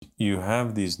you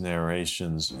have these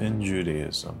narrations in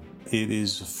Judaism, it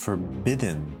is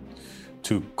forbidden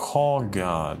to call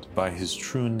God by his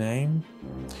true name.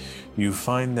 You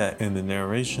find that in the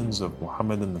narrations of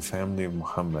Muhammad and the family of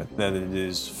Muhammad, that it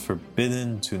is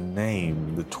forbidden to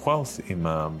name the 12th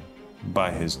Imam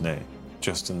by his name,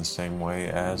 just in the same way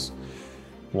as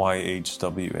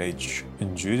YHWH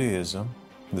in Judaism,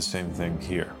 the same thing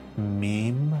here.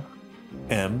 Mim,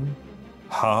 M,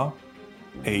 Ha,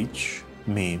 H,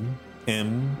 Mim,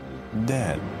 M,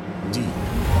 Dad, D.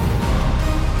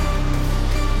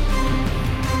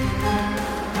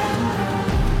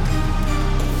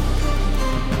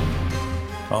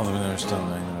 أعوذ بالله من الشيطان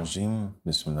الرجيم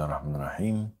بسم الله الرحمن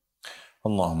الرحيم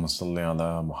اللهم صل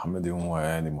على محمد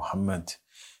وآل محمد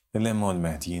الإمام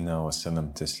المهديين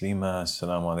وسلم تسليما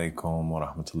السلام عليكم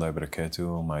ورحمة الله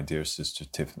وبركاته. My dear sister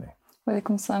Tiffany.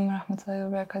 Walaikum salam wa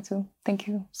rahmatullahi wa barakatuh. Thank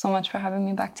you so much for having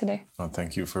me back today. Well,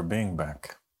 thank you for being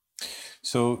back.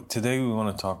 So today we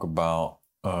want to talk about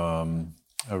a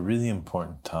really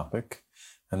important topic,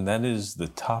 and that is the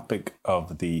topic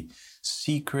of the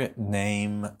secret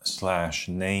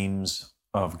name/names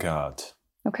of God.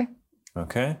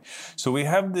 Okay? So we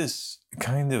have this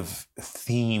kind of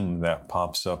theme that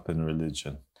pops up in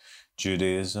religion.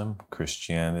 Judaism,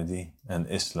 Christianity, and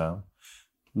Islam.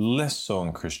 Less so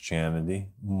in Christianity,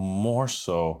 more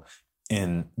so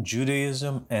in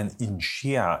Judaism and in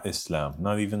Shia Islam.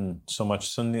 Not even so much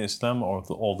Sunni Islam,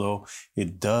 although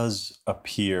it does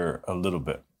appear a little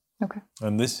bit. Okay.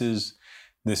 And this is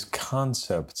this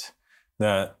concept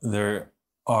that there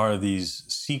are these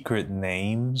secret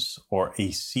names or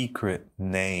a secret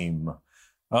name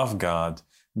of God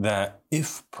that,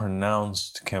 if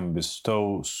pronounced, can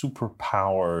bestow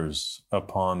superpowers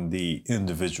upon the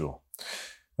individual.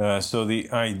 So the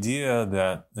idea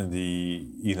that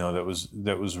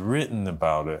that was written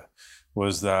about it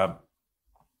was that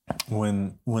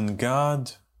when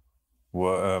God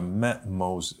met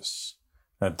Moses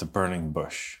at the burning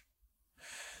bush,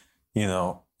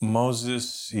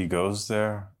 Moses, he goes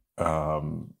there,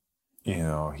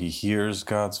 he hears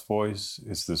God's voice.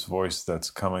 It's this voice that's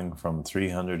coming from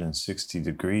 360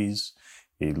 degrees.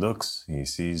 He looks, he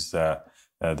sees that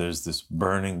there's this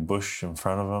burning bush in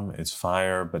front of him. It's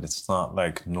fire, but it's not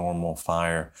like normal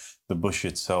fire. The bush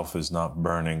itself is not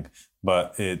burning,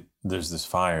 but there's this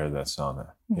fire that's on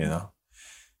it,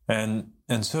 And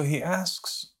so he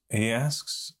asks,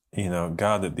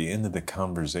 God at the end of the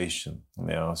conversation,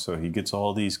 so he gets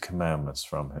all these commandments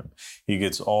from him. He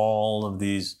gets all of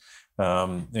these,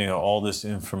 all this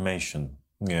information,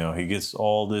 he gets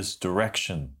all this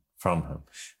direction from him.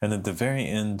 And at the very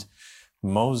end,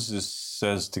 Moses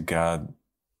says to God,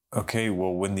 okay,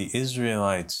 well, when the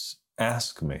Israelites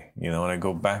ask me, when I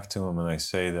go back to him and I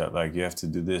say that, like, you have to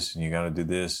do this and you got to do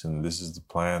this and this is the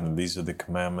plan and these are the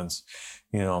commandments,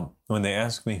 when they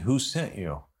ask me, who sent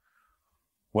you?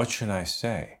 What should I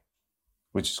say?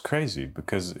 Which is crazy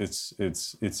because it's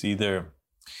either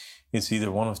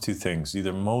one of two things.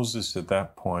 Either Moses at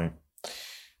that point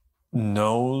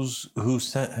knows who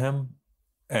sent him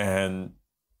and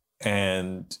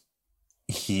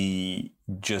he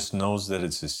just knows that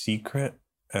it's a secret,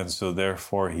 and so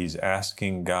therefore he's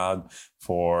asking God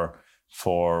for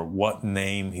what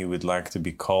name he would like to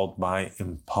be called by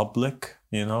in public,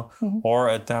 Or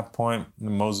at that point,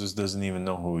 Moses doesn't even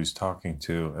know who he's talking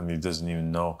to, and he doesn't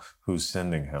even know who's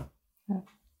sending him. Yeah.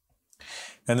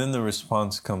 And then the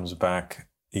response comes back,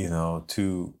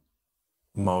 to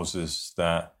Moses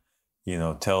that,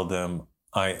 tell them,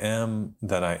 I am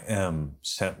that I am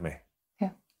sent me.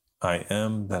 Yeah. I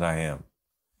am that I am.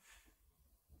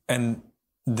 And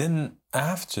then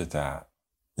after that,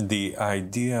 the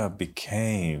idea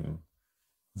became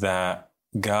that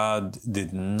God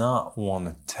did not want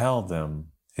to tell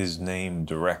them his name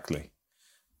directly,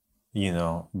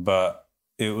 but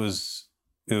it was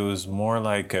more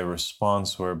like a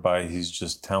response whereby he's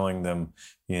just telling them,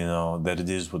 that it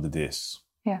is what it is.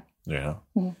 Yeah.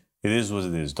 Mm-hmm. It is what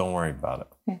it is. Don't worry about it.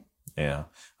 Yeah. Yeah.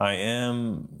 I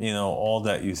am, all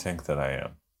that you think that I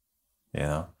am.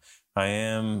 I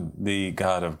am the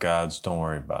God of gods. Don't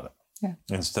worry about it. Yeah.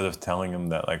 Instead of telling him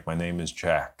that, like, my name is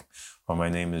Jack, or my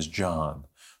name is John,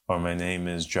 or my name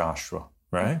is Joshua,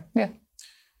 right? Yeah.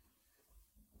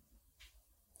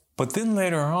 But then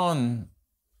later on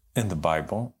in the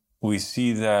Bible, we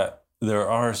see that there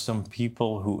are some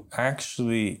people who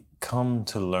actually come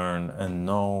to learn and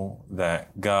know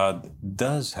that God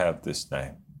does have this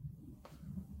name.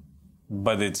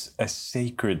 But it's a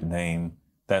sacred name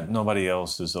that nobody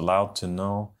else is allowed to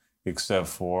know except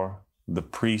for the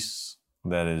priests,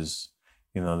 that is,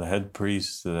 the head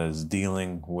priest that is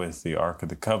dealing with the Ark of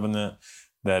the Covenant,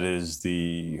 that is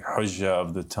the hujjah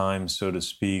of the time, so to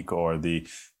speak, or the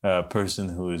person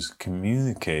who is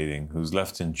communicating, who's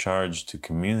left in charge to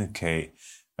communicate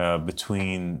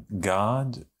between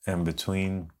God and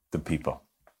between the people.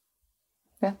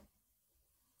 Yeah.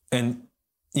 And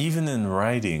even in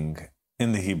writing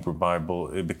in the Hebrew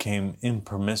Bible, it became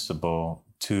impermissible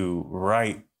to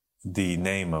write the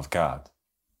name of God.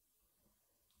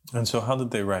 And so how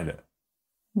did they write it?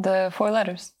 The 4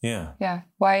 letters. Yeah. Yeah.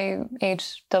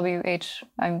 YHWH.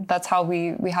 That's how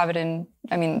we have it in,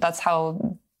 that's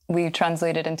how we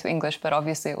translate it into English, but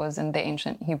obviously it was in the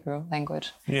ancient Hebrew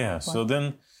language. Yeah. So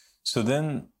then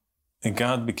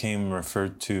God became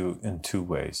referred to in 2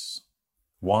 ways.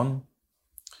 One,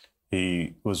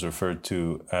 he was referred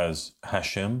to as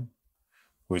Hashem,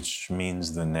 which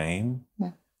means the name.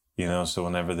 Yeah. So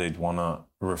whenever they'd want to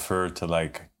refer to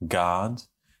like God,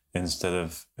 instead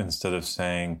of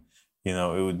saying,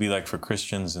 it would be like for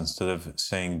Christians, instead of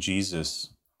saying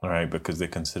Jesus, right, because they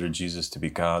consider Jesus to be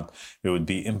God, it would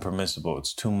be impermissible.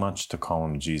 It's too much to call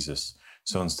him Jesus.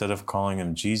 So instead of calling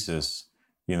him Jesus,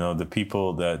 the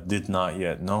people that did not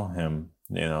yet know him,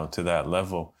 to that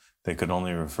level, they could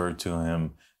only refer to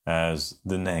him as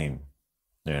the name,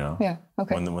 Yeah,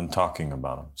 okay. when talking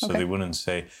about him. So Okay. they wouldn't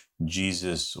say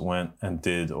Jesus went and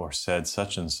did or said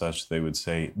such and such. They would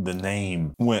say the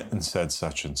name went and said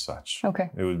such and such. Okay.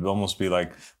 It would almost be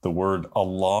like the word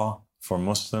Allah for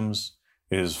Muslims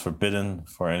is forbidden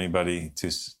for anybody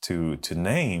to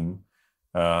name,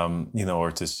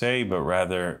 or to say, but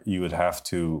rather you would have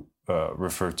to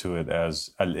refer to it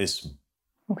as al-ism.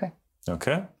 Okay.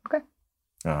 Okay? Okay.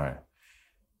 All right.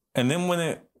 And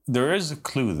then there is a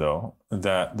clue, though,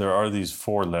 that there are these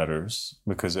 4 letters,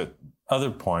 because at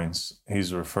other points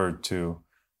he's referred to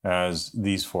as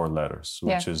these 4 letters,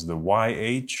 which is the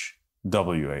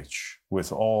YHWH,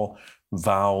 with all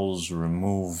vowels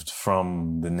removed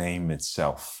from the name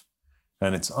itself.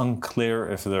 And it's unclear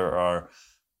if there are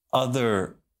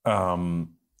other,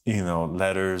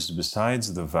 letters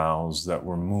besides the vowels that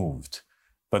were moved.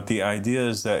 But the idea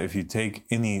is that if you take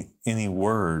any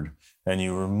word and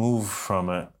you remove from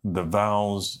it the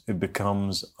vowels, it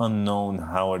becomes unknown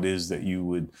how it is that you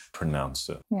would pronounce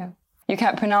it. Yeah. You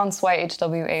can't pronounce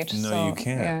YHWH. No, you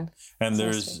can't. Yeah. And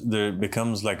there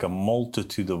becomes like a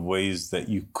multitude of ways that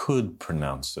you could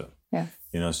pronounce it. Yeah.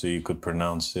 So you could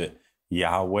pronounce it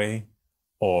Yahweh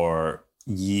or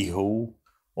Yehu,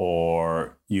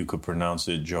 or you could pronounce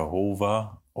it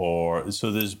Jehovah,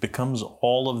 so there's becomes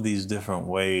all of these different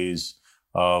ways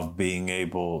of being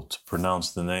able to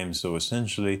pronounce the name. So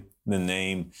essentially, the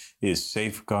name is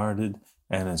safeguarded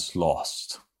and it's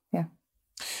lost. Yeah.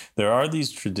 There are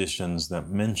these traditions that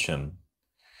mention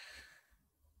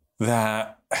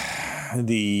that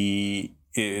the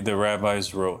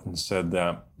rabbis wrote and said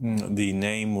that the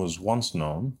name was once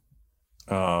known,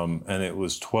 and it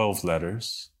was 12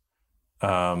 letters,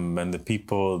 and the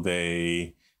people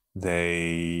they that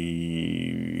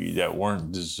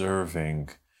weren't deserving,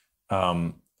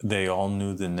 they all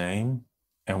knew the name.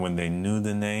 And when they knew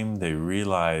the name, they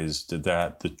realized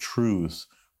that the truth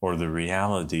or the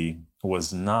reality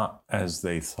was not as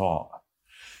they thought.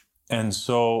 And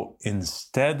so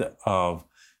instead of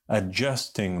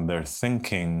adjusting their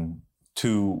thinking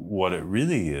to what it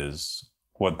really is,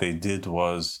 what they did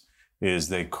is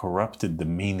they corrupted the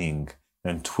meaning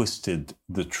and twisted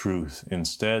the truth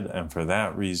instead. And for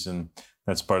that reason,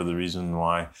 that's part of the reason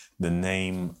why the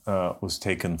name was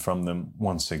taken from them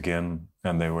once again,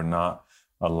 and they were not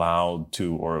allowed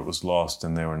to, or it was lost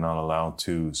and they were not allowed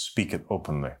to speak it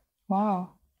openly.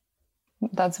 Wow.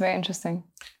 That's very interesting.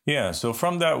 Yeah. So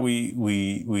from that,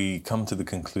 we come to the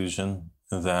conclusion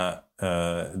that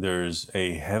there's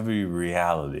a heavy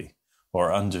reality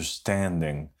or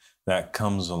understanding that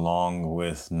comes along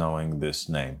with knowing this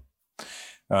name.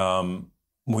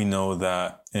 We know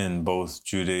that in both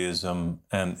Judaism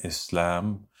and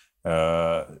Islam,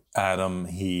 Adam,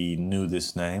 he knew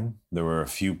this name. There were a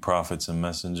few prophets and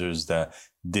messengers that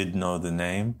did know the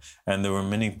name, and there were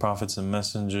many prophets and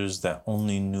messengers that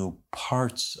only knew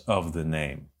parts of the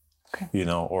name,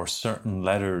 or certain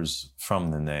letters from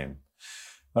the name.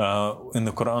 In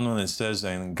the Quran, when it says,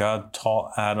 and God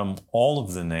taught Adam all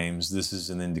of the names, this is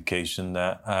an indication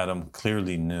that Adam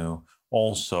clearly knew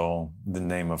also the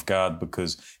name of God,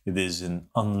 because it is an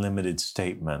unlimited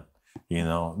statement.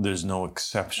 There's no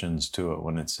exceptions to it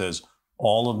when it says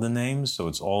all of the names. So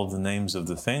it's all of the names of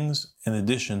the things in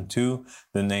addition to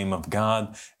the name of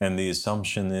God. And the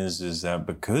assumption is that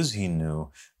because he knew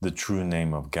the true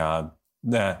name of God,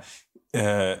 that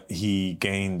he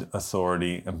gained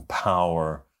authority and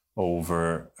power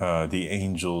over the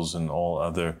angels and all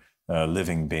other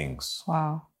living beings.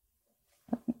 Wow.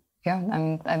 Yeah, I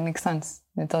mean, that makes sense.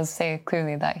 It does say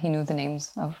clearly that he knew the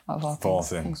names of all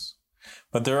things.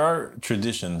 But there are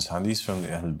traditions, hadiths from the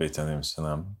Ahlul Bayt alayhim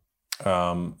salam,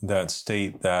 that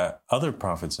state that other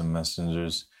prophets and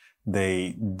messengers,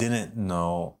 they didn't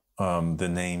know the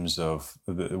names of,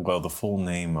 the full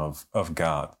name of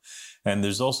God. And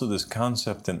there's also this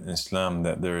concept in Islam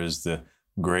that there is the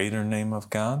greater name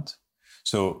of God.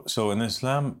 So in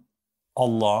Islam,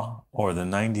 Allah, or the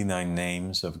 99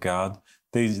 names of God,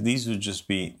 these would just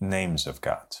be names of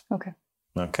God. Okay.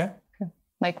 Okay?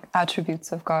 Like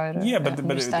attributes of God. Yeah, but at the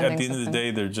end of the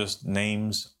day, they're just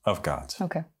names of God.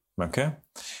 Okay. Okay?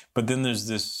 But then there's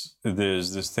this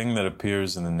thing that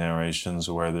appears in the narrations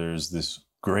where there's this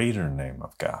greater name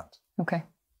of God. Okay.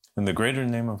 And the greater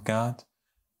name of God,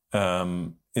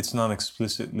 it's not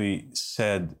explicitly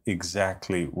said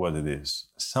exactly what it is.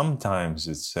 Sometimes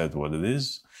it's said what it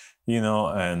is,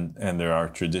 and there are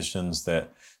traditions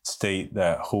that state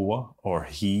that huwa, or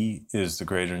he, is the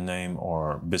greater name,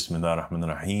 or Bismillah ar-Rahman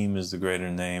ar-Rahim is the greater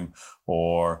name,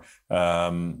 or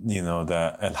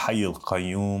that Al-Hayy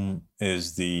al-Qayyum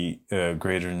is the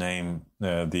greater name,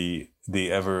 the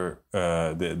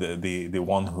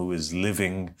one who is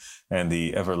living and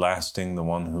the everlasting, the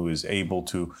one who is able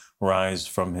to rise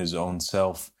from his own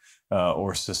self.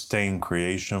 Or sustain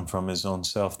creation from his own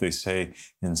self. They say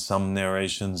in some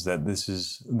narrations that this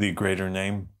is the greater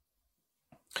name.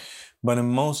 But in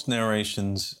most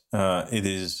narrations, it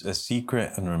is a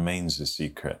secret and remains a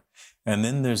secret. And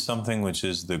then there's something which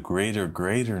is the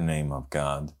greater name of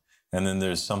God. And then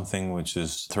there's something which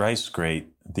is thrice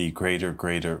great, the greater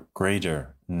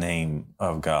name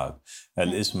of God.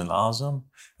 Al-Ism al-Azam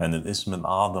and Al-Ism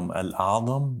al-Azam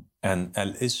al-Azam and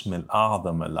Al-Ism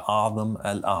al-Azam al-Azam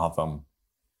al-Azam.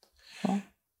 Okay.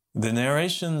 The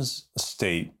narrations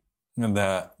state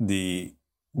that the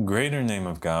greater name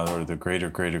of God, or the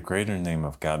greater name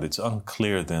of God, it's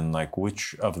unclear then like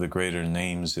which of the greater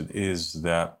names it is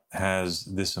that has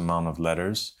this amount of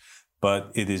letters,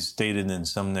 but it is stated in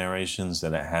some narrations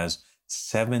that it has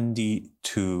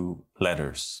 72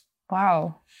 letters.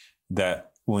 Wow.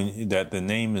 That the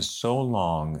name is so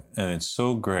long and it's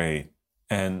so great,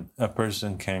 and a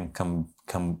person can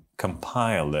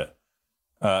compile it.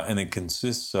 And it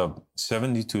consists of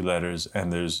 72 letters,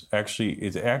 and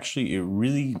it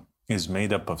really is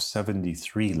made up of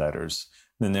 73 letters,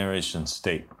 the narration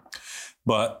state.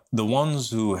 But the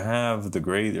ones who have the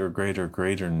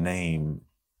greater name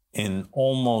in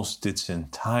almost its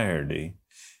entirety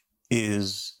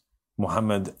is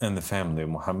Muhammad and the family of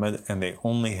Muhammad, and they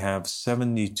only have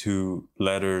 72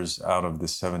 letters out of the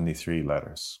 73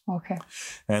 letters. Okay.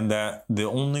 And that the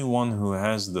only one who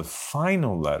has the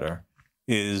final letter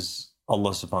is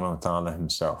Allah subhanahu wa ta'ala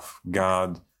himself.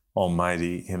 God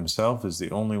Almighty himself is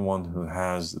the only one who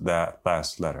has that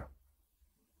last letter.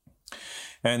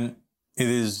 And it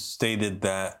is stated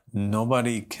that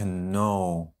nobody can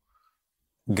know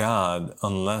God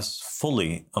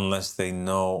unless they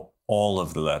know all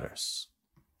of the letters.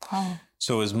 Oh.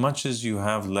 So as much as you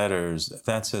have letters,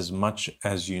 that's as much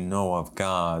as you know of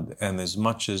God. And as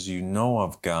much as you know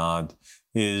of God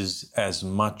is as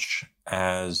much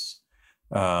as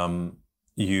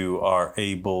you are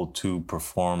able to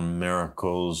perform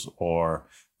miracles or,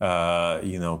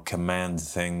 command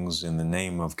things in the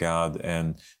name of God,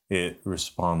 and it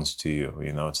responds to you.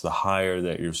 It's the higher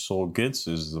that your soul gets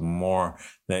is the more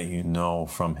that you know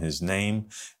from his name.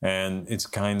 And it's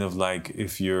kind of like,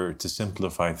 if you're to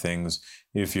simplify things,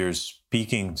 if you're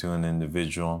speaking to an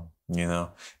individual,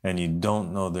 and you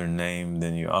don't know their name,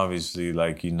 then you obviously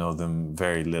know them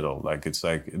very little. It's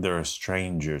like they're a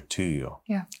stranger to you.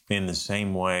 Yeah. In the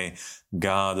same way,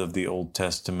 God of the Old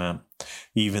Testament,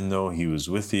 even though he was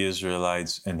with the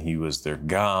Israelites and he was their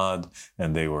God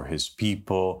and they were his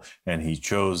people and he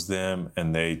chose them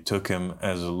and they took him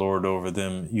as a Lord over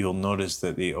them, you'll notice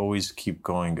that they always keep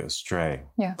going astray.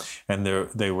 Yeah. And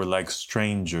they were like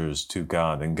strangers to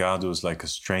God, and God was like a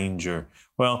stranger.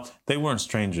 Well, they weren't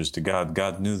strangers to God.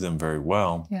 God knew them very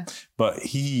well, yeah. But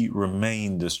he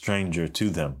remained a stranger to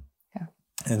them. Yeah.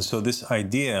 And so this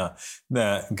idea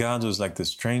that God was like the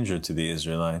stranger to the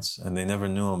Israelites and they never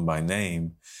knew him by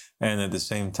name, and at the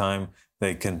same time,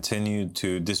 they continued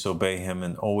to disobey him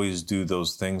and always do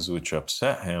those things which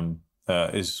upset him,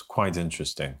 is quite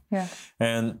interesting. Yeah.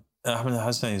 And Ahmed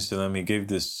Hassan Salami gave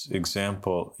this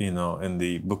example, in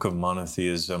the Book of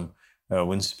Monotheism,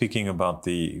 when speaking about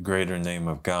the greater name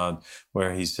of God,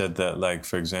 where he said that,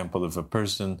 for example, if a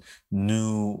person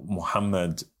knew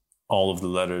Muhammad, all of the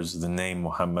letters of the name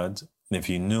Muhammad, and if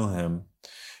you knew him,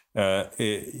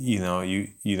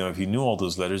 if you knew all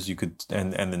those letters, you could,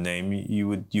 and the name,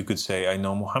 you could say, I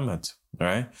know Muhammad.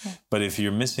 right? But if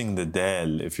you're missing the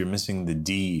dal, if you're missing the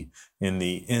D in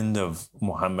the end of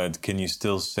Muhammad, can you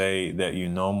still say that you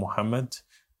know Muhammad?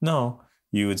 No,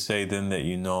 you would say then that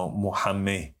you know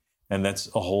Muhammad, and that's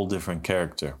a whole different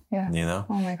character. Yeah. You know,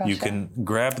 oh my gosh, you can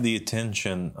grab the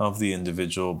attention of the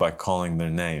individual by calling their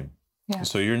name. Yeah.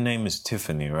 So your name is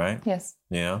Tiffany, right? Yes.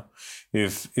 You know,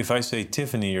 if I say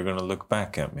Tiffany, you're going to look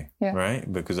back at me, right?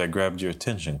 Because I grabbed your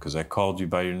attention, because I called you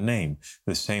by your name.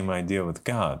 The same idea with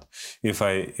God. If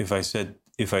I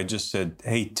just said,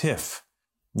 hey, Tiff,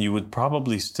 you would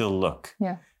probably still look.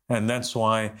 Yeah. And that's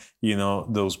why, you know,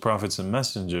 those prophets and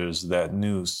messengers that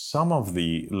knew some of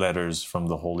the letters from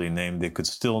the holy name, they could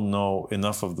still know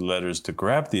enough of the letters to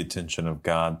grab the attention of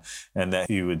God, and that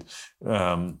he would,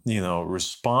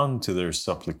 respond to their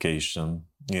supplication,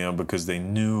 you know, because they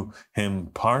knew him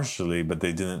partially, but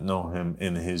they didn't know him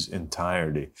in his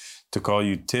entirety. To call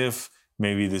you Tiff,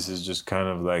 maybe this is just kind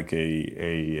of like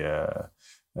a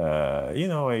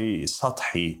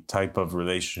sathi type of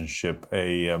relationship,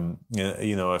 a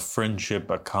friendship.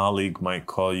 A colleague might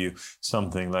call you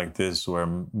something like this, where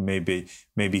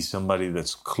maybe somebody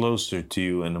that's closer to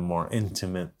you in a more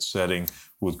intimate setting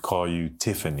would call you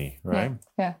Tiffany, right?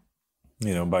 Yeah.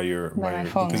 You know, by your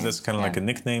because name. that's kind of like a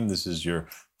nickname. This is your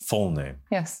full name.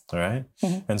 Yes. Right?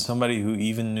 Mm-hmm. And somebody who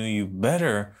even knew you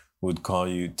better would call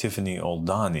you Tiffany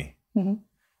Oldani. Mm-hmm.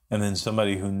 And then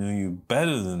somebody who knew you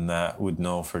better than that would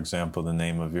know, for example, the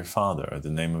name of your father or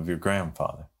the name of your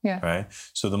grandfather. Yeah. Right?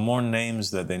 So the more names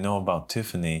that they know about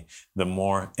Tiffany, the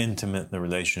more intimate the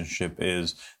relationship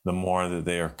is, the more that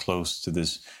they are close to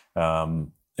this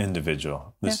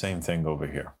individual. The same thing over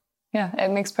here. Yeah, it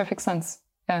makes perfect sense.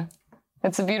 Yeah.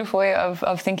 It's a beautiful way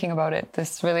of thinking about it,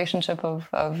 this relationship of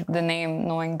the name,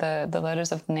 knowing the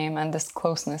letters of the name, and this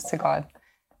closeness to God.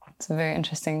 It's a very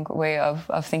interesting way of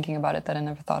thinking about it that I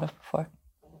never thought of before.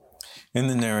 In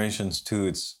the narrations too,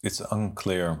 it's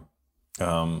unclear,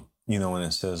 when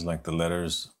it says like the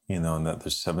letters, and that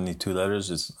there's 72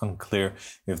 letters, it's unclear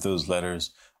if those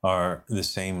letters are the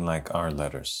same like our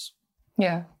letters.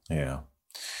 Yeah. Yeah.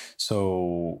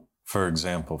 So, for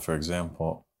example,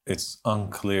 it's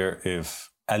unclear if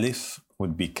alif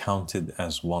would be counted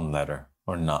as one letter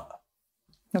or not.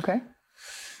 Okay.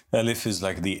 Alif is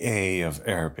like the A of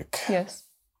Arabic. Yes.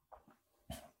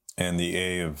 And the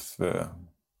A of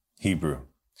Hebrew.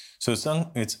 So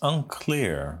it's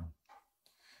unclear,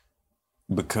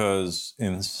 because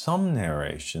in some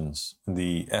narrations,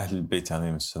 the Ahlul Bayt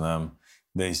alayhim salam,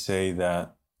 they say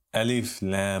that Alif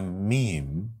Lam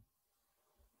Mim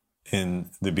in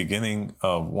the beginning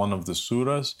of one of the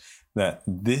surahs, that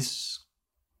this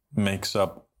makes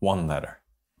up one letter.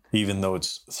 Even though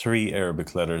it's 3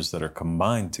 Arabic letters that are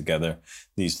combined together,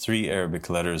 these 3 Arabic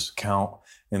letters count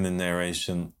in the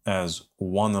narration as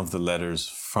one of the letters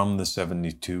from the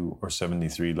 72 or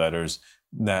 73 letters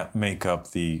that make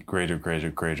up the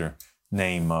greater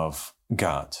name of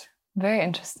God. Very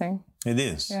interesting. It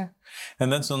is. Yeah.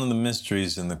 And that's one of the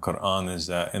mysteries in the Quran, is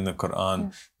that in the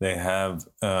Quran, they have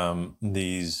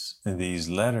these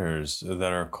letters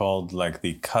that are called like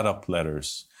the cut-up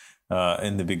letters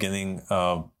in the beginning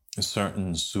of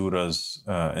certain surahs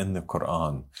in the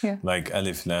Quran. Yeah. Like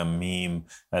Alif Lam Mim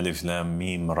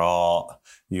Ra,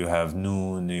 you have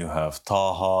Noon, you have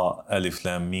Taha, Alif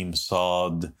Lam Mim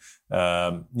Sad.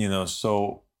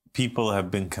 So people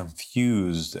have been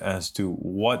confused as to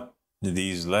what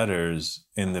these letters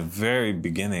in the very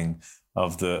beginning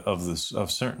of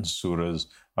certain surahs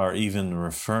are even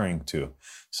referring to.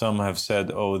 Some have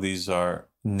said, these are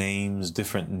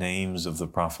different names of the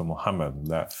Prophet Muhammad,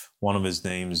 that one of his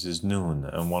names is Noon,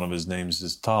 and one of his names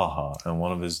is Taha, and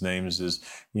one of his names is,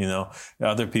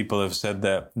 other people have said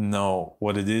that, no,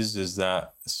 what it is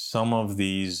that some of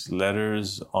these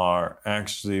letters are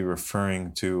actually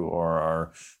referring to, or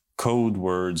are code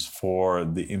words for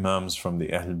the Imams from the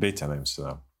Ahlul Bayt alayhim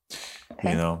salam.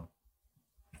 Okay.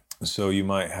 So you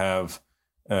might have,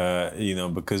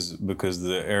 because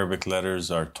the Arabic letters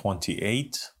are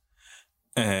 28,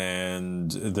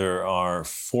 and there are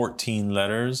 14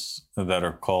 letters that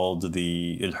are called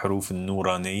the al-huruf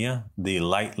al-nuraniyya, the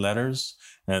light letters,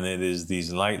 and it is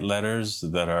these light letters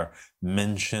that are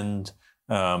mentioned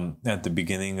at the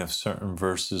beginning of certain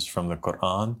verses from the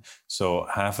Quran. So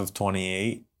half of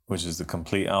 28, which is the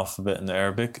complete alphabet in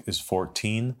Arabic, is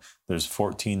 14. There's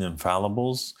 14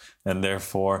 infallibles, and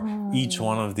therefore each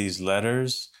one of these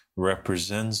letters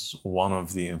represents one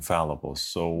of the infallibles.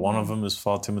 So one of them is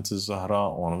Fatima Zahra,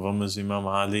 one of them is Imam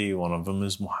Ali, one of them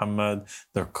is Muhammad.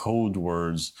 They're code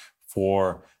words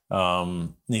for,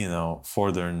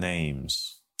 for their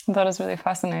names. That is really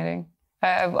fascinating.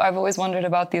 I've always wondered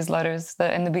about these letters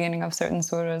in the beginning of certain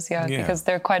surahs, because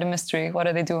they're quite a mystery. What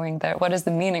are they doing there? What is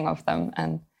the meaning of them?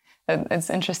 And it's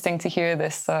interesting to hear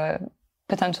this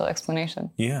potential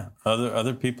explanation. Yeah,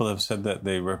 other people have said that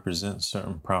they represent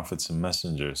certain prophets and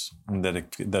messengers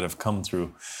that have come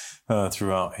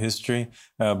throughout history.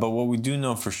 But what we do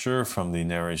know for sure from the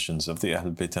narrations of the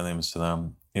Ahlul Bayt alayhim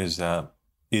salam is that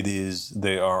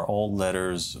they are all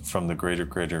letters from the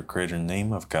greater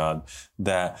name of God,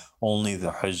 that only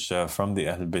the Hujjah from the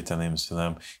Ahlul Bayt alayhim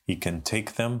salam, he can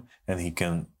take them and he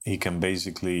can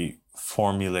basically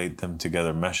formulate them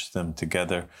together, mesh them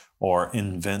together, or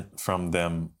invent from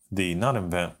them not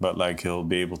invent, but like he'll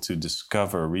be able to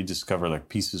rediscover like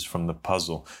pieces from the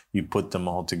puzzle. You put them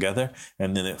all together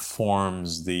and then it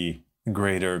forms the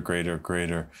greater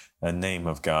name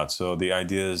of God. So the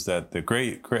idea is that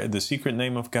the secret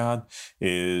name of God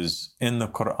is in the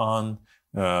Quran,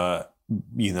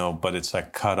 but it's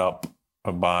like cut up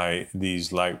by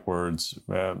these light words,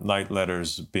 light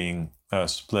letters being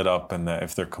split up, and that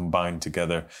if they're combined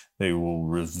together, they will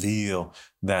reveal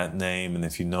that name. And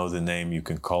if you know the name, you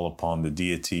can call upon the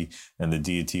deity, and the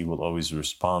deity will always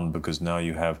respond, because now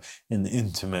you have an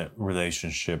intimate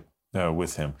relationship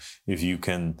with him. If you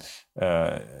can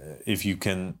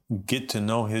get to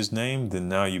know his name, then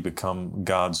now you become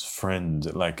God's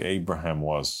friend, like Abraham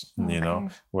was. Okay.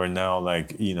 Where now,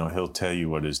 he'll tell you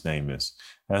what his name is,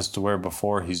 as to where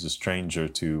before he's a stranger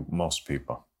to most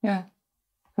people. Yeah,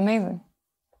 amazing.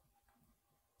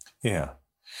 Yeah,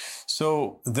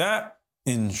 so that,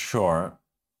 in short,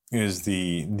 is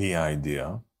the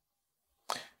idea.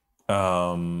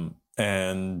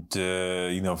 And,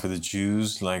 for the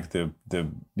Jews, like the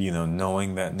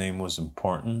knowing that name was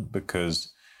important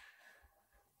because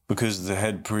the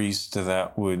head priest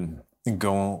that would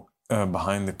go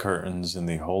behind the curtains in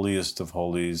the holiest of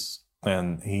holies,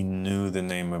 and he knew the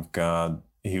name of God,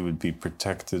 he would be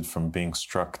protected from being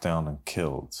struck down and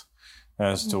killed.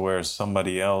 As to where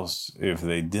somebody else, if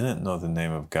they didn't know the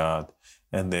name of God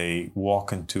and they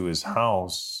walk into his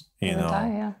house,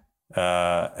 and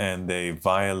they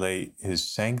violate his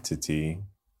sanctity,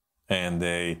 and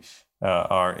they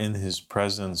are in his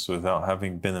presence without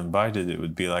having been invited, it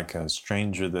would be like a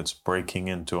stranger that's breaking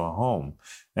into a home.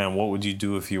 And what would you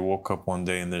do if you woke up one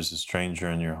day and there's a stranger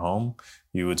in your home?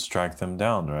 You would strike them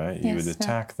down, right? Yes, you would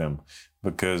attack them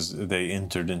because they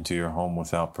entered into your home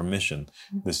without permission.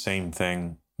 Mm-hmm. The same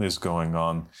thing is going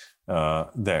on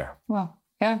there. Well,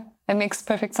 yeah. It makes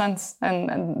perfect sense.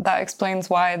 And that explains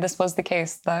why this was the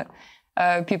case, that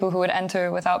people who would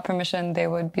enter without permission, they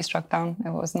would be struck down.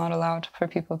 It was not allowed for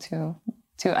people to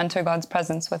enter God's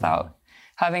presence without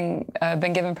having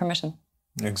been given permission.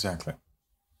 Exactly.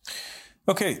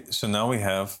 Okay, so now we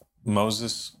have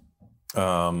Moses.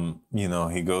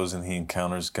 He goes and he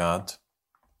encounters God.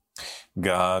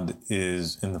 God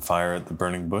is in the fire at the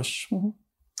burning bush. Mm-hmm.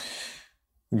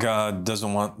 God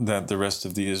doesn't want that the rest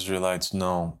of the Israelites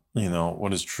know,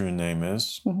 what his true name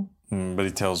is. Mm-hmm. But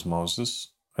he tells Moses,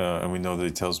 and we know that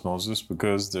he tells Moses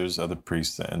because there's other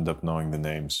priests that end up knowing the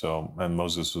name. So, and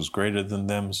Moses was greater than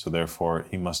them, so therefore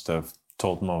he must have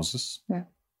told Moses. Yeah.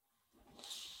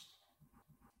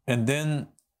 And then,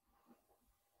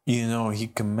 he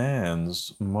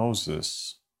commands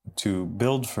Moses to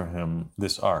build for him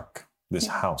this ark, this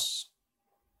house.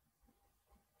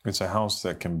 It's a house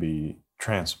that can be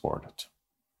transported,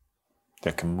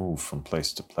 that can move from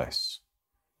place to place.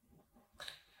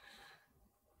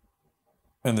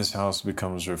 And this house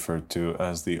becomes referred to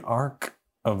as the Ark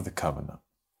of the Covenant.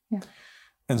 Yeah.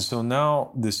 And so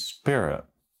now this Spirit,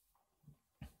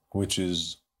 which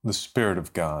is the Spirit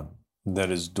of God, that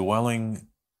is dwelling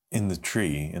in the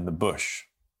tree, in the bush,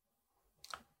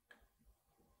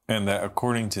 and that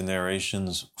according to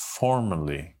narrations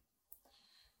formerly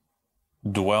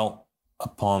dwelt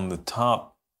upon the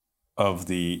top of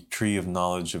the tree of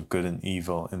knowledge of good and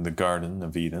evil in the Garden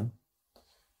of Eden,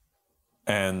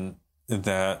 and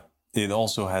that it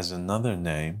also has another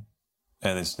name,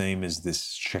 and its name is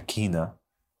this Shekinah.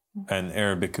 In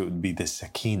Arabic, it would be the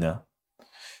Sakina.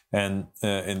 And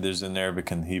there's in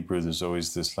Arabic and Hebrew, there's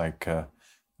always this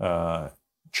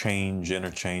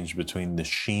interchange between the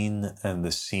sheen and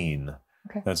the seen.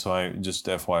 Okay. That's why, just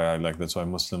FYI, that's why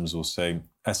Muslims will say,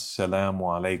 Assalamu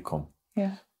alaikum.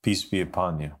 Yeah. Peace be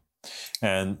upon you.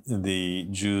 And the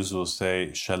Jews will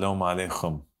say, Shalom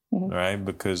alaikum, right?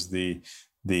 Because the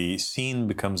seen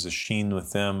becomes a sheen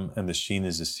with them, and the sheen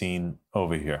is a seen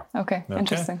over here. Okay?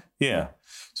 Interesting. Yeah.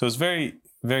 So it's very,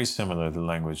 very similar, the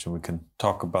language, and we can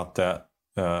talk about that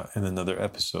in another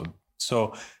episode.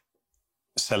 So,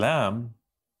 shalom,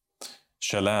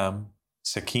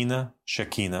 Sakina,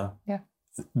 Shekinah,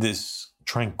 this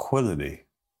tranquility.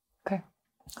 Okay.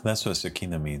 That's what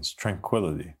Sakina means,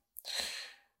 tranquility.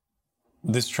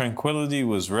 This tranquility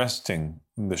was resting,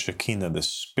 the Shekinah, the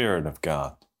Spirit of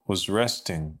God, was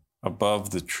resting above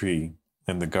the tree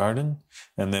in the garden.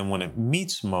 And then when it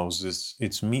meets Moses,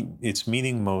 it's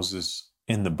meeting Moses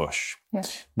in the bush.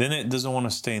 Yes. Then it doesn't want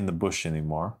to stay in the bush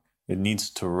anymore. It needs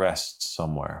to rest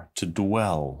somewhere, to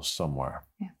dwell somewhere.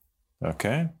 Yeah.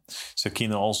 Okay?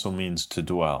 Sakina also means to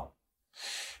dwell.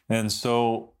 And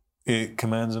so it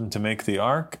commands him to make the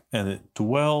ark, and it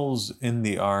dwells in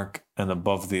the ark and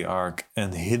above the ark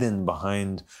and hidden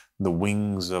behind the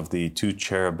wings of the two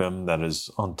cherubim that is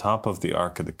on top of the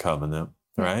Ark of the Covenant,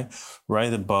 right?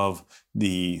 Right above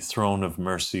the throne of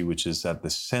mercy, which is at the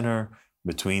center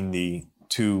between the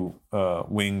two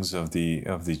wings of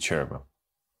the cherubim.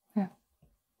 Yeah.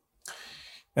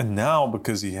 And now,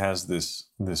 because he has this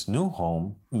new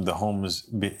home, the home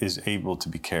is able to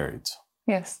be carried.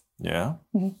 Yes. Yeah.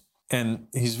 Mm-hmm. And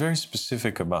he's very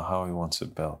specific about how he wants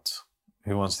it built.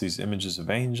 He wants these images of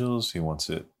angels. He wants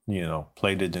it,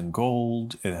 plated in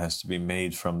gold. It has to be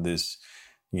made from this,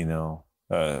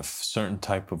 certain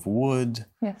type of wood.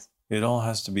 Yes. It all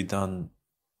has to be done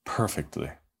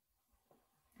perfectly.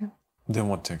 Yeah. Then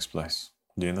what takes place?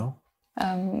 Do you know?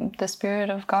 The Spirit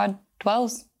of God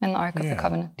dwells in the Ark of the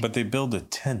Covenant. But they build a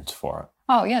tent for it.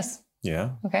 Oh, yes.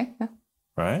 Yeah. Okay. Yeah.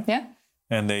 Right? Yeah.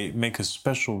 And they make a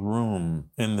special room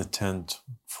in the tent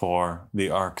for the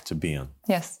ark to be in.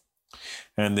 Yes.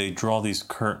 And they draw these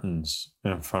curtains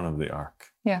in front of the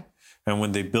ark. Yeah. And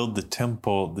when they build the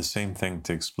temple, the same thing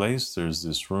takes place. There's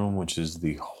this room which is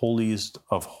the holiest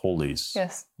of holies.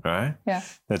 Yes. Right? Yeah.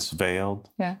 That's veiled.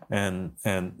 Yeah. And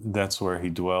that's where he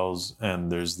dwells. And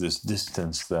there's this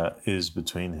distance that is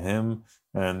between him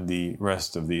and the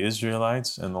rest of the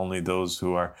Israelites, and only those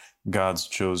who are God's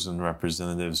chosen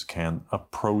representatives can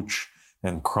approach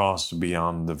and cross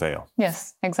beyond the veil.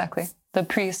 Yes, exactly. The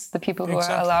priests, the people who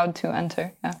are allowed to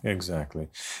enter. Yeah. Exactly.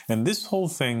 And this whole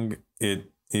thing,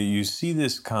 you see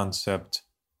this concept,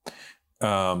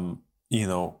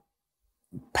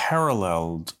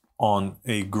 paralleled on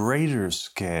a greater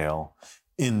scale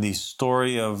in the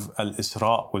story of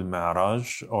Al-Isra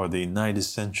wal-Mi'raj, or the night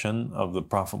ascension of the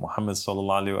Prophet Muhammad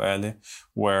sallallahu alaihi wasallam,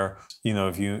 where,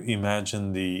 if you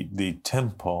imagine the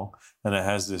temple, and it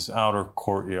has this outer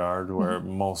courtyard where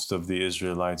most of the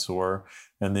Israelites were,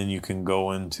 and then you can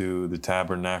go into the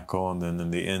tabernacle, and then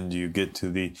in the end you get to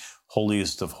the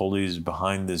holiest of holies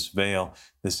behind this veil.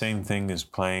 The same thing is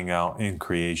playing out in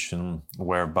creation,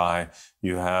 whereby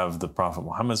you have the Prophet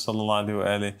Muhammad sallallahu alaihi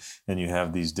wasallam, and you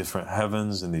have these different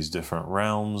heavens and these different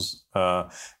realms,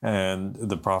 and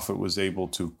the Prophet was able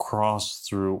to cross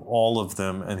through all of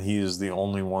them, and he is the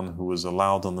only one who was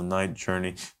allowed on the night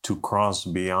journey to cross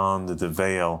beyond the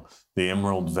veil, the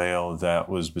emerald veil that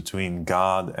was between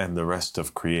God and the rest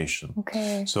of creation.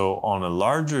 Okay. So on a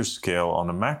larger scale, on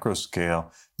a macro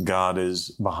scale, God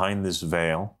is behind this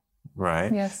veil,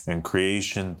 right? Yes. And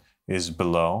creation is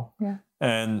below. Yeah.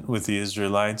 And with the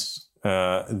Israelites,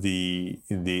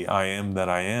 the I am that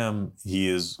I am, he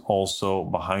is also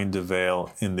behind the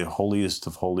veil in the holiest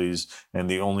of holies, and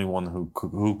the only one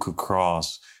who could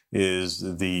cross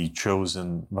is the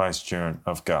chosen vicegerent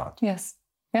of God. Yes.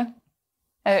 Yeah.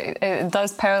 It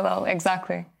does parallel,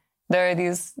 exactly. There are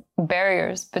these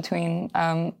barriers between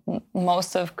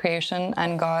most of creation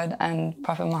and God, and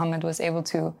Prophet Muhammad was able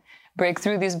to break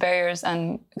through these barriers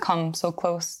and come so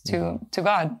close to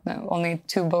God, only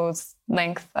 2 bows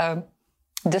length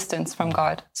distance from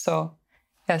God. So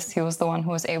yes, he was the one who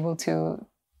was able to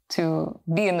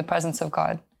be in the presence of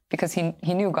God because he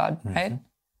knew God, right?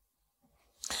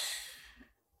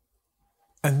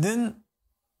 And then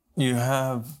you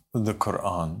have the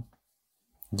Quran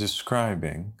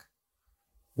describing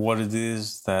what it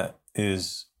is that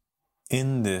is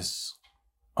in this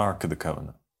Ark of the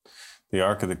Covenant. The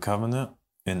Ark of the Covenant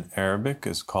in Arabic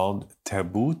is called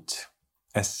Tabut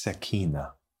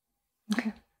as-Sakina.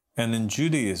 Okay. And in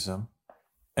Judaism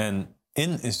and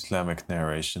in Islamic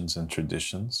narrations and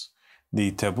traditions,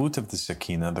 the Tabut of the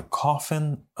Sakina, the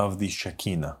coffin of the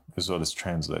Shekinah, is what it's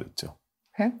translated to.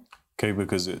 Okay. Okay,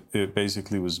 because it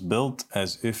basically was built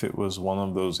as if it was one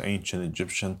of those ancient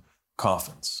Egyptian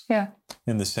coffins. Yeah.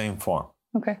 In the same form.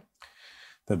 Okay.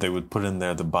 That they would put in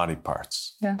there the body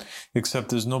parts. Yeah. Except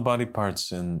there's no body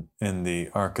parts in the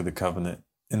Ark of the Covenant.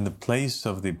 In the place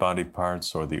of the body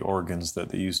parts or the organs that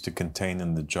they used to contain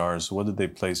in the jars, what did they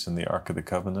place in the Ark of the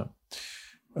Covenant?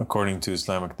 According to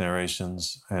Islamic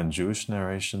narrations and Jewish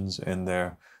narrations, in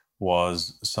there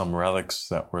was some relics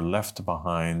that were left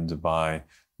behind by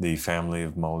the family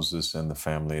of Moses and the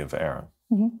family of Aaron.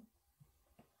 Mm-hmm.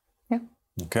 Yeah.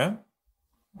 Okay?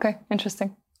 Okay,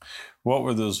 interesting. What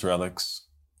were those relics?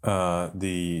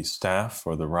 The staff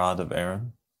or the rod of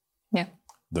Aaron. Yeah.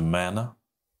 The manna.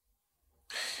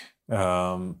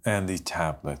 And the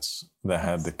tablets that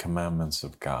had the commandments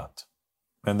of God.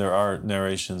 And there are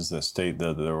narrations that state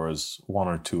that there was one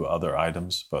or two other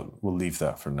items, but we'll leave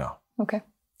that for now. Okay.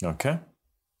 Okay?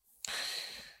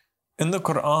 In the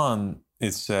Quran,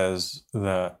 it says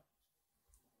that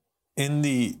in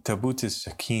the Tabut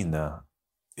al-Sakina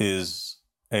is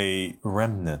a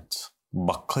remnant,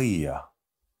 baqiyya,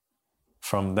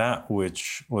 from that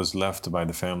which was left by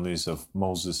the families of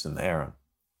Moses and Aaron.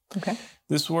 Okay.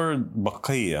 This word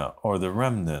baqiyya, or the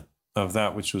remnant of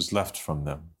that which was left from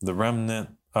them, the remnant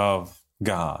of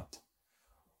God,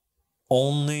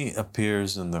 only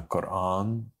appears in the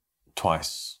Quran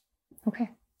twice. Okay.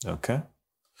 Okay?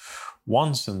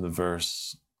 Once in the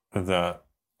verse that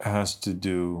has to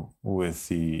do with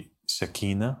the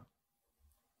Sakina.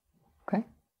 Okay.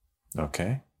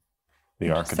 Okay.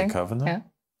 The Ark of the Covenant. Yeah.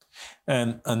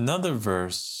 And another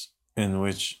verse in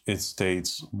which it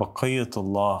states,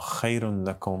 Baqiyatullah khayrun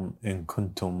lakum in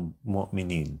kuntum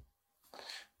mu'minin.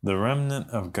 The remnant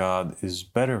of God is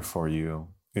better for you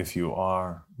if you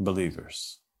are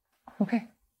believers. Okay.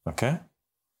 Okay?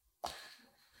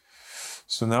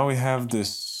 So now we have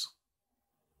this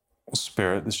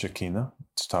spirit, the Shekinah,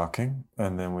 it's talking,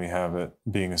 and then we have it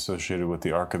being associated with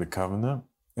the Ark of the Covenant,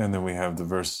 and then we have the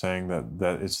verse saying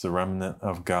that it's the remnant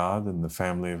of God and the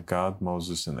family of God,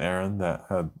 Moses and Aaron, that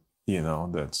had,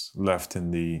 that's left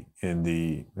in the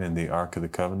Ark of the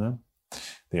Covenant.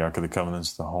 The Ark of the Covenant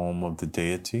is the home of the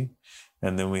deity.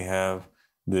 And then we have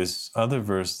this other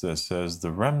verse that says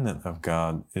the remnant of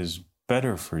God is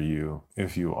better for you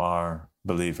if you are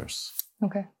believers.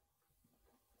 Okay.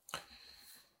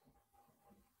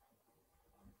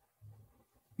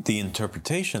 The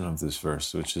interpretation of this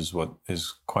verse, which is what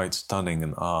is quite stunning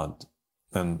and odd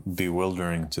and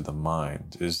bewildering to the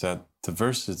mind, is that the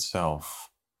verse itself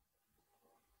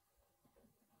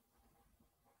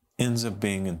ends up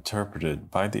being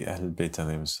interpreted by the Ahlul Bayt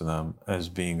alayhim salam as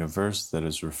being a verse that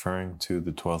is referring to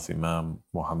the 12th Imam,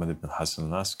 Muhammad ibn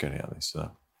Hassan al-Askari alayhi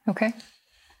salam. Okay.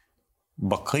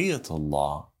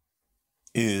 Baqiyatullah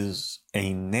is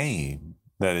a name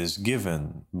that is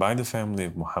given by the family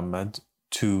of Muhammad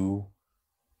to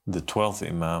the 12th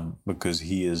Imam because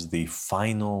he is the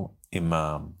final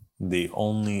Imam, the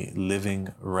only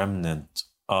living remnant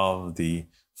of the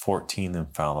 14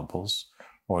 infallibles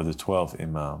or the 12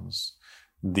 Imams,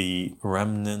 the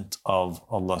remnant of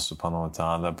Allah subhanahu wa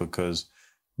ta'ala, because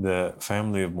the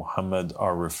family of Muhammad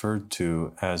are referred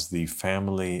to as the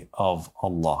family of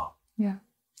Allah. Yeah.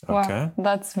 Okay? Wow,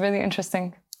 that's really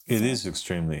interesting. It is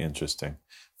extremely interesting,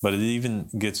 but it even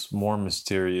gets more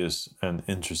mysterious and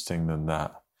interesting than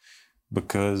that,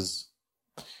 because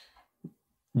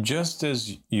just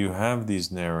as you have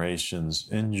these narrations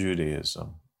in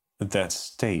Judaism that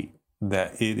state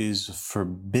that it is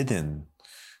forbidden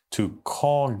to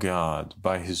call God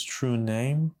by his true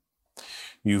name,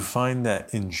 you find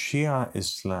that in Shia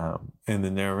Islam, in the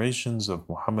narrations of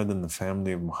Muhammad and the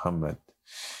family of Muhammad,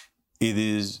 it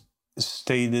is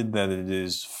stated that it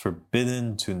is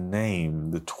forbidden to name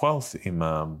the 12th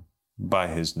Imam by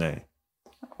his name.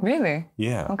 Really?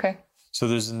 Yeah. Okay. So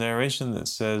there's a narration that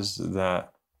says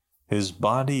that his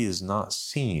body is not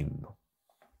seen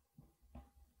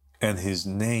and his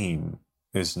name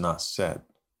is not said.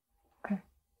 Okay.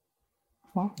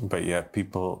 Well. But yet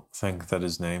people think that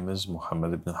his name is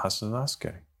Muhammad ibn Hassan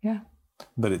al-Askari. Yeah.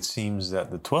 But it seems that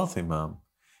the 12th Imam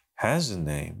has a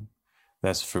name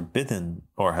that's forbidden,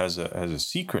 or has a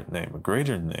secret name, a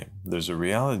greater name. There's a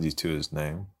reality to his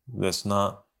name that's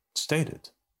not stated.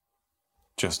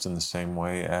 Just in the same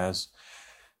way as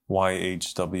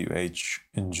YHWH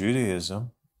in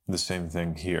Judaism, the same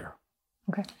thing here.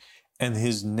 Okay. And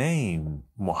his name,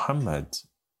 Muhammad,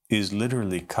 is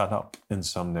literally cut up in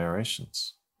some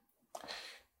narrations.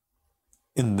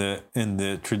 In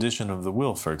the tradition of the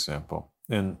will, for example,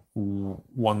 in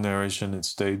one narration it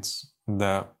states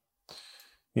that,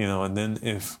 and then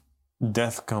if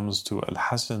death comes to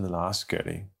Al-Hassan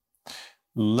al-Askari,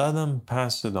 let him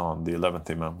pass it on, the 11th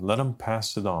Imam, let him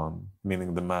pass it on,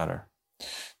 meaning the matter,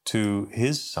 to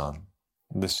his son,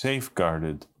 the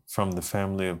safeguarded from the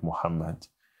family of Muhammad,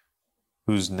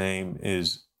 whose name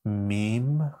is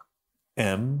Mim,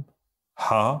 M,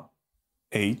 Ha,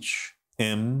 H,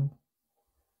 M,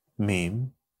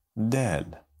 Mim, Dal,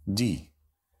 D,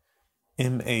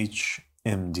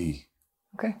 MHMD.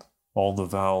 Okay. All the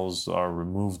vowels are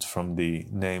removed from the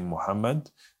name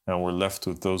Muhammad, and we're left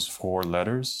with those 4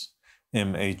 letters,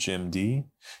 MHMD,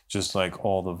 just like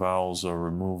all the vowels are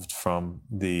removed from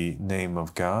the name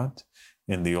of God,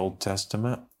 in the Old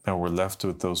Testament, and we're left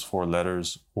with those 4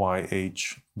 letters,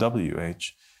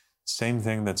 YHWH. Same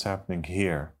thing that's happening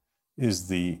here is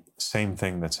the same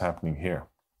thing that's happening here.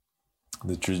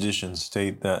 The traditions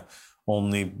state that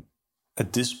only a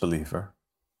disbeliever,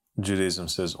 Judaism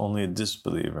says only a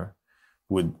disbeliever,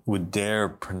 would dare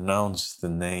pronounce the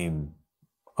name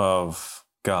of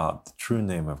God, the true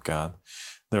name of God.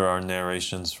 There are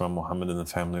narrations from Muhammad and the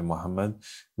family of Muhammad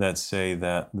that say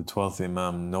that the 12th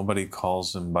Imam, nobody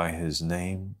calls him by his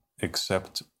name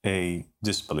except a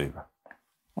disbeliever.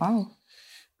 Wow.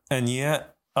 And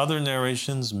yet, other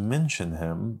narrations mention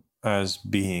him as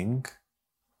being,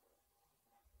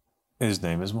 his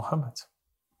name is Muhammad.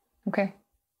 Okay.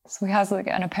 So he has like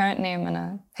an apparent name and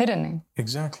a hidden name.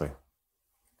 Exactly.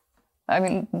 I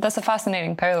mean, that's a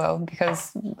fascinating parallel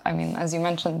because, I mean, as you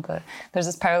mentioned, there's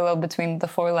this parallel between the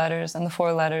 4 letters and the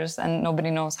 4 letters, and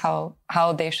nobody knows how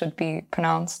they should be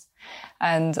pronounced.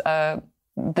 And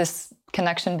this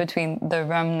connection between the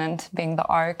remnant being the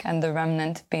ark and the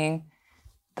remnant being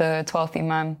the 12th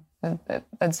Imam.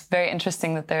 It's very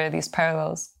interesting that there are these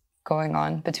parallels going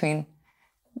on between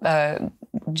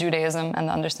Judaism and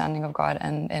the understanding of God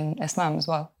and in Islam as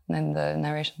well, in the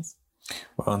narrations.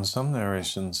 Well, in some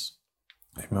narrations,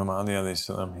 Imam Ali alayhi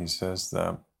salam, he says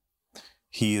that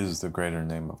he is the greater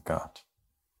name of God.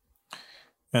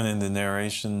 And in the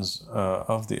narrations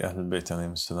of the Ahlul Bayt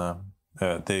alayhi salam,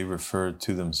 they refer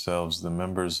to themselves, the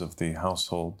members of the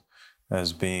household,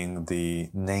 as being the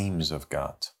names of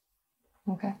God.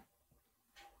 Okay.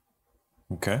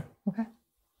 Okay? Okay.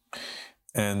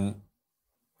 And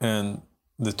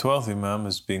the 12th Imam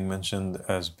is being mentioned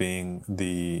as being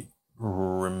the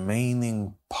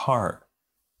remaining part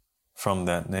from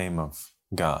that name of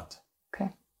God.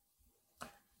 Okay.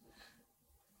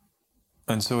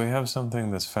 And so we have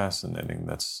something that's fascinating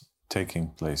that's taking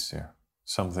place here,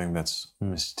 something that's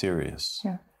mysterious.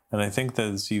 Yeah. And I think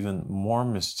that it's even more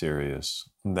mysterious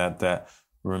that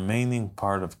remaining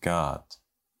part of God,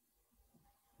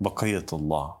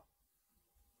 Baqiyatullah,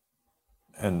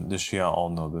 and the Shia all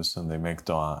know this, and they make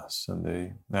du'as, and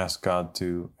they ask God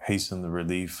to hasten the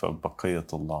relief of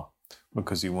Baqiyatullah,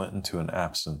 because he went into an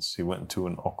absence, he went into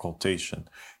an occultation,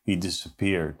 he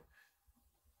disappeared.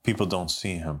 People don't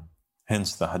see him.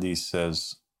 Hence the hadith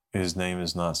says, his name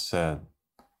is not said,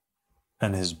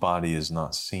 and his body is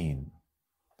not seen.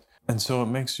 And so it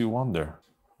makes you wonder,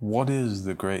 what is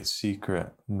the great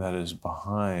secret that is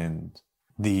behind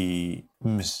the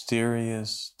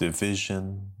mysterious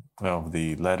division of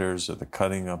the letters, or the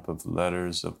cutting up of the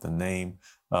letters of the name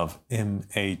of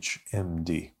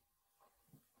MHMD?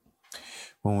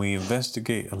 When we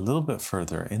investigate a little bit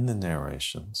further in the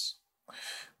narrations,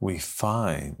 we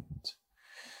find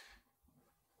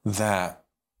that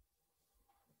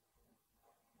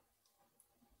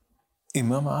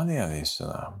Imam Ali alayhi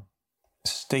salam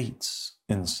states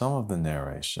in some of the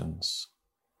narrations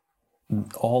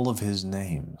all of his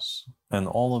names and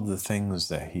all of the things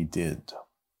that he did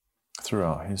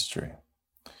throughout history.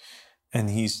 And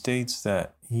he states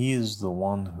that he is the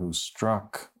one who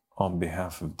struck on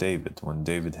behalf of David when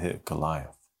David hit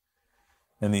Goliath.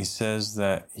 And he says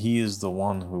that he is the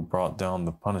one who brought down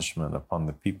the punishment upon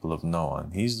the people of Noah.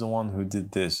 And he's the one who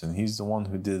did this, and he's the one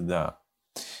who did that.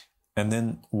 And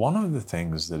then one of the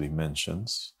things that he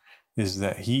mentions is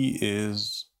that he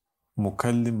is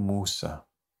Mukallim Musa,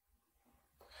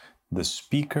 the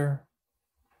speaker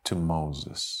to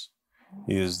Moses.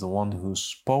 He is the one who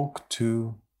spoke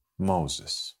to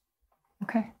Moses.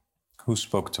 Okay. Who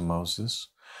spoke to Moses?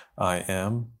 I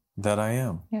am that I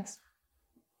am. Yes.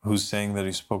 Who's saying that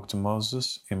he spoke to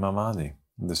Moses? Imam Ali.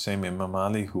 The same Imam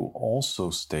Ali who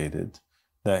also stated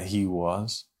that he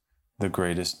was the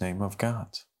greatest name of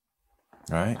God.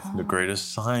 Right? Oh. The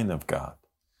greatest sign of God.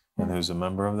 And who's a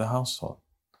member of the household.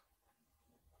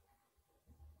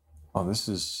 Oh, this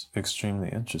is extremely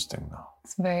interesting now.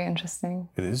 It's very interesting.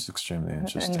 It is extremely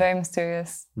interesting. And very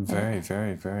mysterious. Very,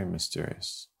 very, very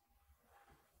mysterious.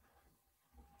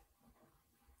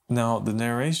 Now, the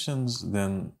narrations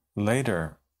then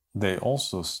later, they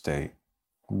also state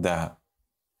that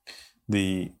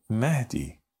the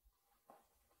Mahdi,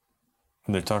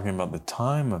 when they're talking about the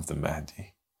time of the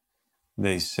Mahdi,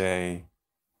 they say,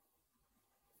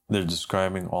 they're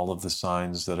describing all of the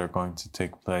signs that are going to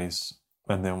take place.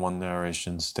 And then one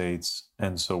narration states,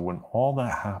 and so when all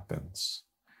that happens,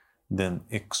 then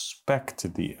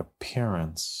expect the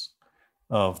appearance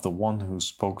of the one who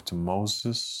spoke to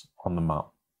Moses on the mount.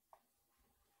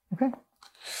 Okay.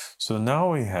 So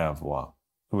now we have what?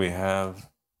 We have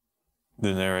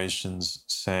the narrations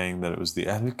saying that it was the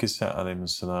Ahlul Kisa alayhi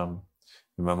salam,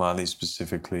 Imam Ali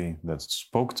specifically, that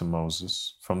spoke to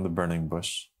Moses from the burning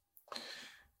bush.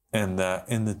 And that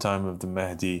in the time of the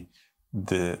Mahdi,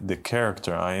 the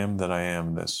character, I am that I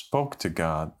am, that spoke to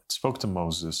God, spoke to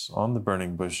Moses on the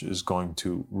burning bush, is going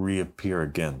to reappear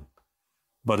again.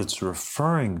 But it's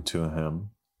referring to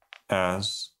him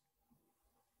as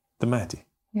the Mahdi.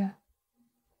 Yeah.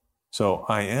 So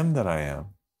I am that I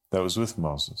am, that was with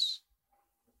Moses,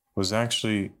 was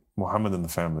actually Muhammad and the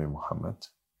family of Muhammad.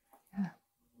 Yeah.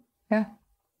 Yeah.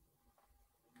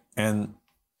 And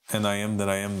I am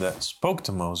that spoke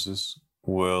to Moses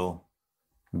will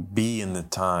be in the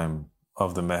time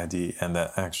of the Mahdi, and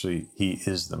that actually he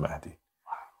is the Mahdi.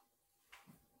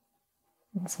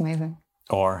 That's amazing.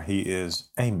 Or he is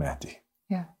a Mahdi.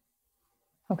 Yeah.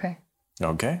 Okay.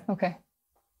 Okay? Okay.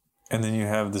 And then you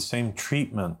have the same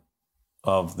treatment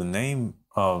of the name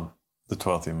of the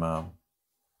 12th Imam,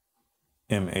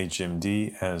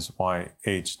 MHMD, as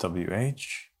YHWH.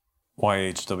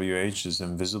 YHWH is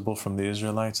invisible from the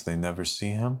Israelites. They never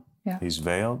see him. Yeah. He's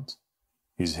veiled.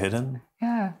 He's hidden.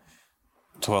 Yeah.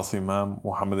 12th Imam,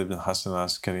 Muhammad ibn Hassan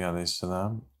al-Askari alayhi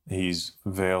salam, he's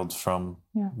veiled from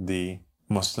the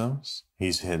Muslims.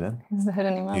 He's hidden. He's the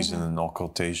hidden Imam. He's in an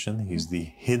occultation. He's the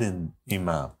hidden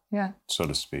Imam, so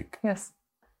to speak. Yes.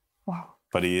 Wow.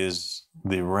 But he is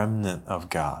the remnant of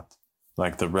God,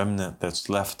 like the remnant that's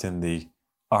left in the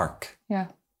ark. Yeah.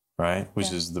 Right?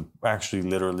 Which is actually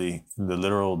literally the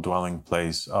literal dwelling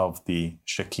place of the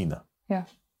Shekinah. Yeah.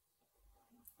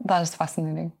 That is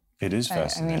fascinating. It is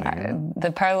fascinating. I mean,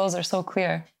 the parallels are so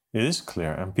clear. It is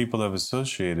clear. And people have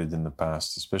associated in the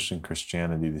past, especially in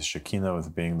Christianity, the Shekinah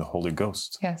with being the Holy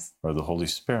Ghost. Yes. Or the Holy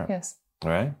Spirit. Yes.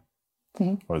 Right?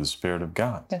 Mm-hmm. Or the Spirit of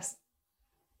God. Yes.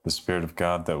 The Spirit of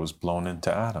God that was blown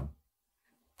into Adam.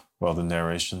 Well, the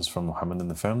narrations from Muhammad and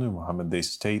the family of Muhammad, they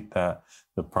state that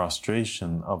the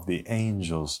prostration of the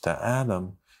angels to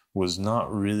Adam was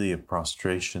not really a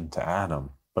prostration to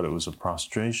Adam, but it was a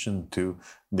prostration to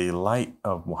the light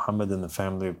of Muhammad and the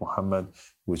family of Muhammad,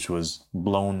 which was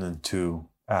blown into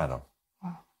Adam.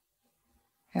 Wow.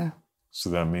 Yeah.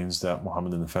 So that means that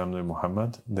Muhammad and the family of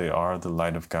Muhammad, they are the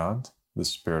light of God, the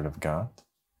Spirit of God.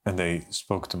 And they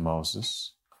spoke to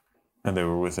Moses, and they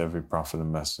were with every prophet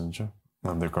and messenger.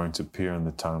 And they're going to appear in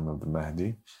the time of the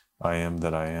Mahdi. I am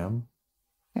that I am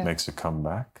makes a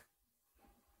comeback.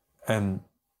 And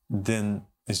then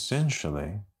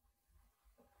essentially,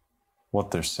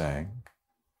 what they're saying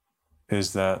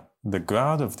is that the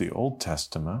God of the Old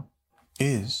Testament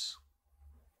is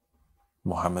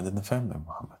Muhammad and the family of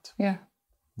Muhammad. Yeah.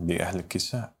 The Ahl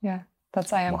al-Kisa. Yeah.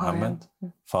 That's I am Muhammad, who I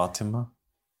am. Fatima,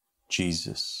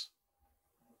 Jesus,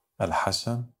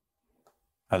 Al-Hassan,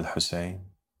 Al-Hussein,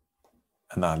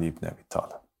 and Ali ibn Abi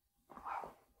Talib.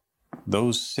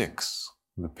 Those six,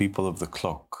 the people of the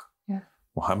cloak,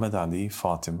 Muhammad, Ali,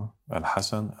 Fatima,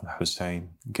 Al-Hassan,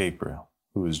 Al-Hussein, Gabriel,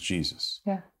 who is Jesus.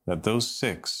 Yeah. That those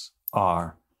six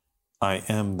are I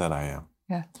am that I am.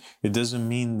 Yeah. It doesn't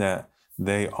mean that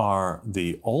they are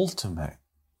the ultimate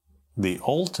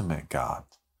God.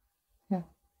 Yeah.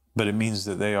 But it means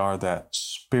that they are that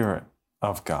Spirit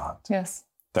of God. Yes.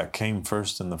 That came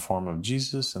first in the form of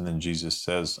Jesus, and then Jesus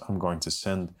says, I'm going to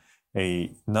send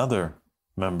another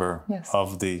member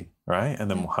of the, right? And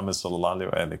then Muhammad sallallahu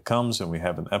alaihi wasallam comes, and we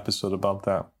have an episode about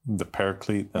that, the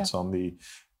Paraclete that's on the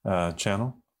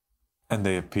channel. And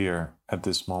they appear at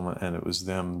this moment, and it was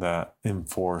them that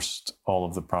enforced all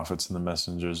of the prophets and the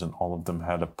messengers, and all of them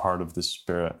had a part of the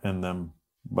Spirit in them,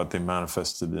 but they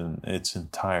manifested in its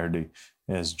entirety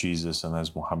as Jesus and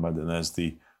as Muhammad and as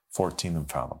the 14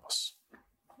 infallibles.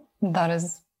 That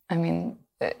is, I mean,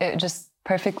 it just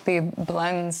perfectly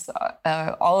blends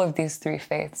all of these three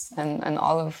faiths and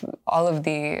all of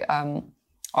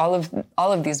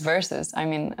these verses. I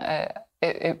mean,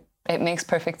 it makes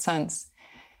perfect sense.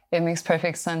 It makes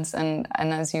perfect sense, and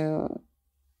as you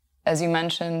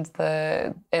mentioned,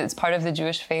 it's part of the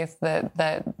Jewish faith that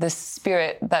the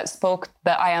Spirit that spoke,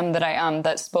 that I am that I am,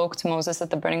 that spoke to Moses at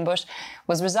the burning bush,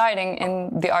 was residing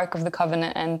in the Ark of the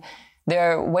Covenant, and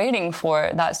they're waiting for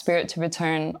that Spirit to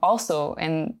return also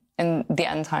in the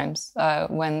end times,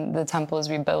 when the temple is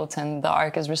rebuilt and the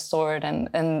Ark is restored,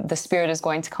 and the Spirit is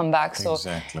going to come back. So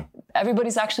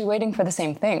everybody's actually waiting for the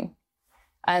same thing.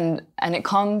 And it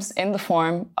comes in the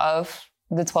form of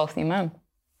the 12th Imam.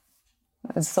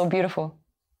 It's so beautiful.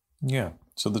 Yeah.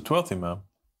 So the 12th Imam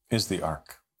is the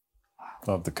Ark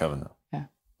of the Covenant. Yeah.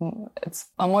 It's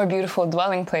a more beautiful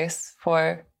dwelling place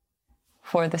for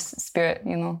this Spirit,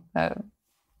 you know.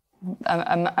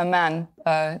 A man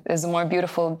is a more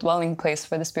beautiful dwelling place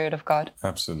for the Spirit of God.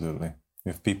 Absolutely.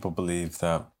 If people believe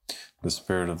that the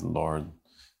Spirit of the Lord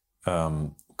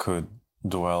could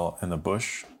dwell in a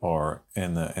bush or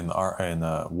in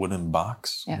a wooden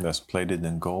box that's plated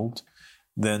in gold,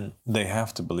 then they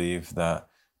have to believe that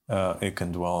it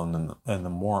can dwell in a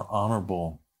more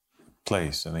honorable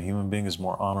place. And a human being is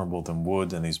more honorable than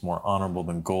wood, and he's more honorable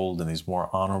than gold, and he's more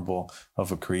honorable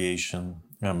of a creation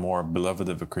and more beloved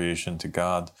of a creation to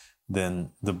God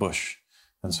than the bush.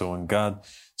 And so when God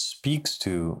speaks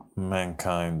to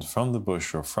mankind from the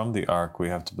bush or from the ark, we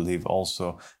have to believe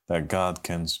also that God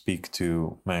can speak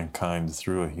to mankind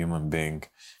through a human being.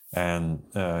 And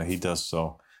he does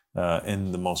so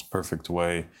in the most perfect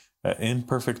way. In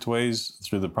perfect ways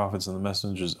through the prophets and the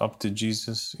messengers up to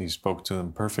Jesus. He spoke to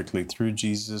them perfectly through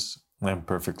Jesus and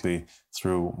perfectly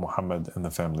through Muhammad and the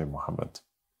family of Muhammad.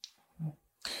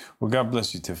 Well, God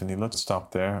bless you, Tiffany. Let's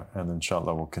stop there, and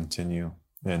inshallah we'll continue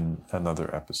in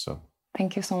another episode.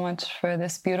 Thank you so much for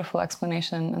this beautiful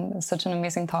explanation, and it's such an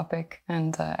amazing topic,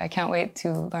 and I can't wait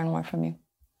to learn more from you.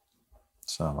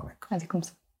 Assalamu alaikum. Alaikum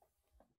salam.